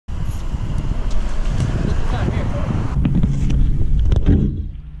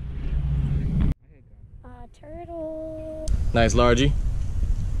Nice largie.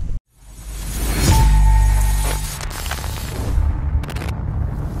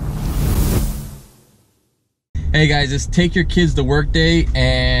 Hey guys, it's take your kids to work day,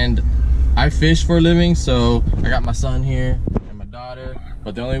 and I fish for a living, so I got my son here and my daughter,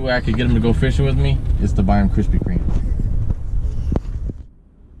 but the only way I could get them to go fishing with me is to buy them Krispy Kreme.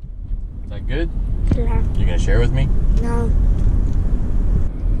 Is that good? Yeah. You gonna share with me? No.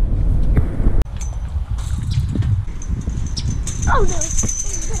 Oh no.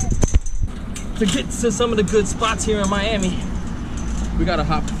 To get to some of the good spots here in Miami, we gotta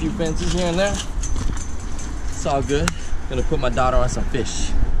hop a few fences here and there. It's all good. Gonna put my daughter on some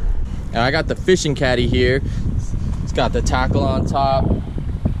fish. And I got the fishing caddy here. It's got the tackle on top,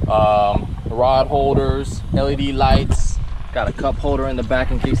 rod holders, LED lights, got a cup holder in the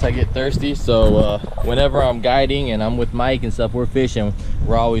back in case I get thirsty. So whenever I'm guiding and I'm with Mike and stuff, we're fishing,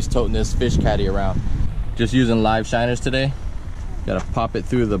 we're always toting this fish caddy around. Just using live shiners today. Gotta pop it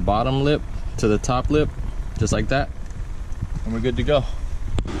through the bottom lip to the top lip, just like that, and we're good to go.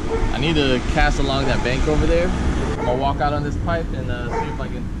 I need to cast along that bank over there. I'm gonna walk out on this pipe and see if I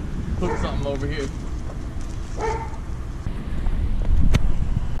can hook something over here.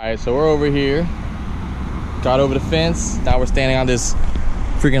 Alright, so we're over here. Got over the fence. Now we're standing on this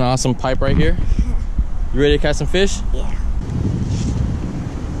freaking awesome pipe right here. You ready to catch some fish? Yeah.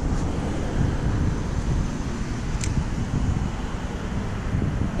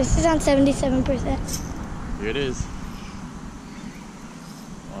 This is on 77%. Here it is.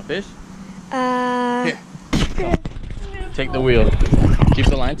 Want a fish? Here. Take the wheel. Keep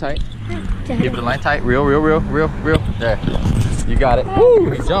the line tight. Keep the line tight. Reel. There. You got it.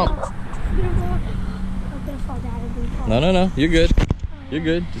 Woo! He jumped. No. You're good. You're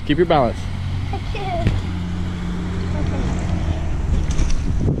good. Just keep your balance.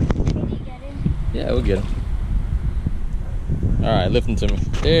 Yeah, we'll get him. All right, lift him to me.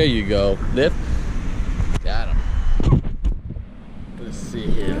 There you go. Lift. Got him. Let's see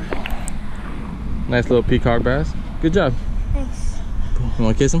here. Nice little peacock bass. Good job. Thanks. You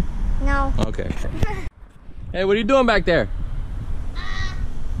want to kiss him? No. Okay. Hey, what are you doing back there?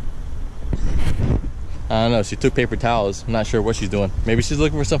 I don't know. She took paper towels. I'm not sure what she's doing. Maybe she's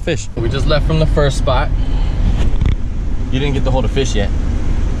looking for some fish. We just left from the first spot. You didn't get to hold a fish yet.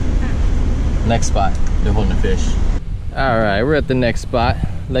 Next spot, they're holding a fish. All right, we're at the next spot.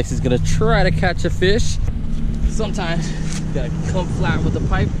 Lexi's gonna try to catch a fish. Sometimes you gotta come flat with the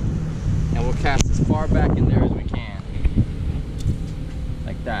pipe, and we'll cast as far back in there as we can.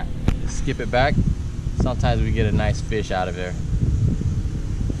 Like that. Just skip it back. Sometimes we get a nice fish out of there.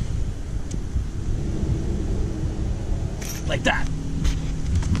 Like that.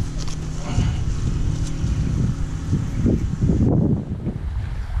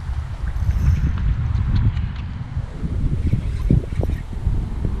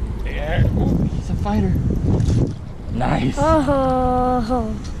 Yeah. Ooh, he's a fighter. Nice.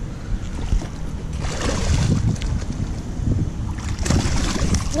 Oh.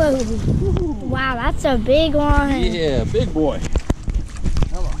 Whoa. Wow, that's a big one. Yeah, big boy.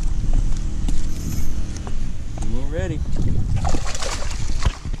 Come on. You ain't ready.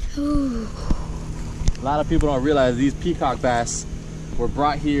 Ooh. A lot of people don't realize these peacock bass were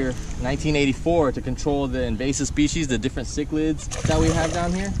brought here in 1984 to control the invasive species, the different cichlids that we have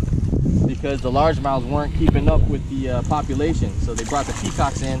down here, because the largemouths weren't keeping up with the population. So they brought the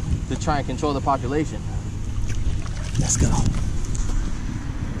peacocks in to try and control the population. Let's go.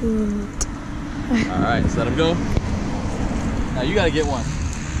 All right, let's let him go. Now you gotta get one.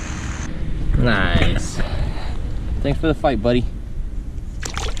 Nice. Thanks for the fight, buddy.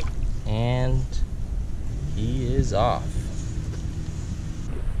 And he is off.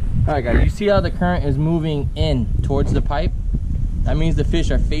 All right, guys, you see how the current is moving in towards the pipe? That means the fish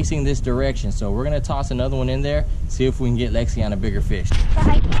are facing this direction. So we're gonna toss another one in there, see if we can get Lexi on a bigger fish. But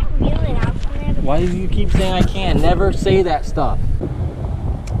I can't reel it out from there. Why do you keep saying I can't? Never say that stuff.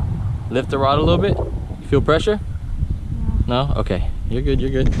 Lift the rod a little bit. You feel pressure? No. No? Okay. You're good, you're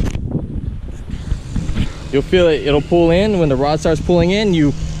good. You'll feel it, it'll pull in. When the rod starts pulling in,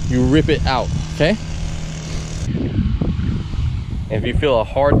 you rip it out, okay? If you feel a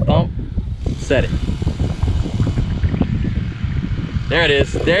hard thump, set it. There it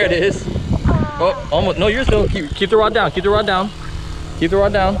is, there it is. Oh, almost, no, you're still, keep the rod down, keep the rod down. Keep the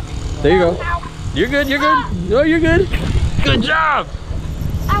rod down. There you go. You're good, you're good. No, you're good. Good job.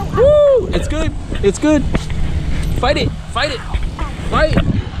 Woo, it's good, it's good. Fight it, fight it, fight.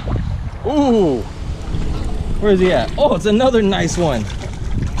 Ooh, where is he at? Oh, it's another nice one.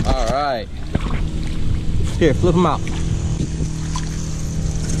 All right. Here, flip him out.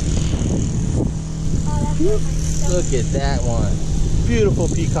 Look at that one. Beautiful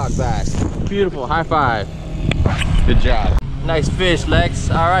peacock bass. Beautiful. High five. Good job. Nice fish, Lex.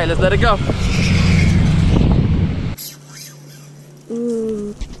 All right, let's let it go.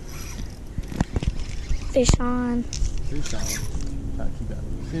 Ooh. Fish on. Fish on. Gotta keep that.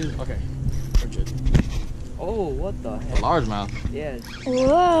 Fish. Okay. We're good. Oh, what the heck? Largemouth. Yeah.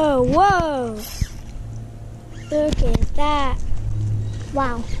 Whoa, whoa. Look at that.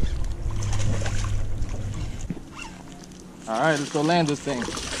 Wow. All right, let's go land this thing.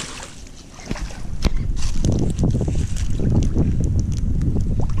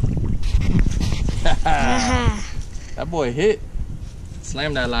 That boy hit.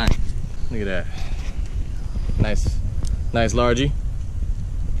 Slam that line. Look at that. Nice. Nice largie.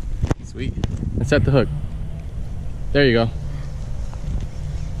 Sweet. And set the hook. There you go.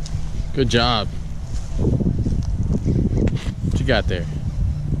 Good job. What you got there?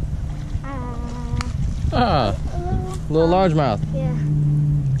 Little largemouth. Yeah.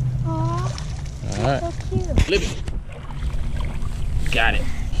 Aw. All right. So cute. Flip it. Got it.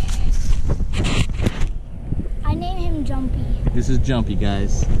 I named him Jumpy. This is Jumpy,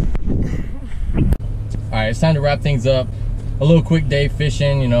 guys. All right, it's time to wrap things up. A little quick day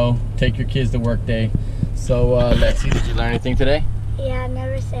fishing, you know, take your kids to work day. So, Lexi, did you learn anything today? Yeah,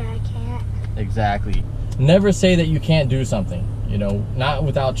 never say I can't. Exactly. Never say that you can't do something, you know, not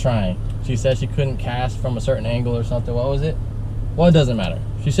without trying. She said she couldn't cast from a certain angle or something. What was it? Well, it doesn't matter.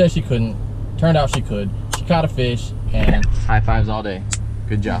 She said she couldn't. Turned out she could. She caught a fish, and high fives all day.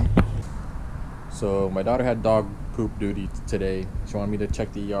 Good job. So my daughter had dog poop duty today. She wanted me to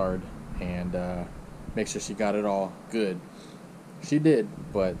check the yard and make sure she got it all good. She did,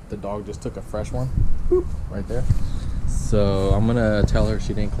 but the dog just took a fresh one. Boop, right there. So I'm gonna tell her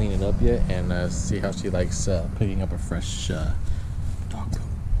she didn't clean it up yet and see how she likes picking up a fresh dog poop.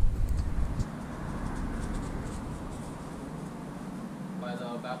 By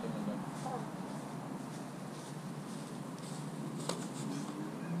the bathroom window.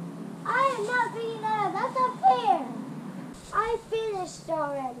 I am not being that. That's not fair. I finished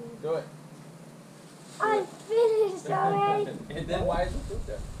already. Do it. I finished already. And then why is the poop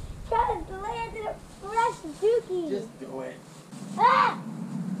there? Because it landed a fresh dookie. Just do it. Ah!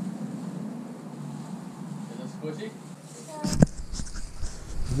 Is it squishy?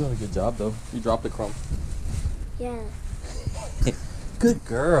 You're doing a good job though. You dropped the crumb. Yeah. Good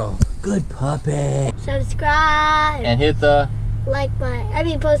girl. Good puppy. Subscribe. And hit the Like button. I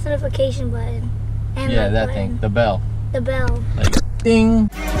mean post notification button. And yeah, like that button. thing. The bell. The bell. Like ding.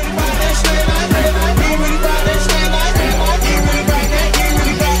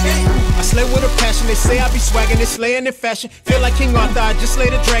 I slay with a passion, they say I be swagging, they slaying in fashion. Feel like King Arthur, I just slay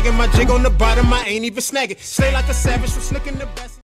the dragon. My jig on the bottom, I ain't even snagging. Slay like a savage, from slicking the best.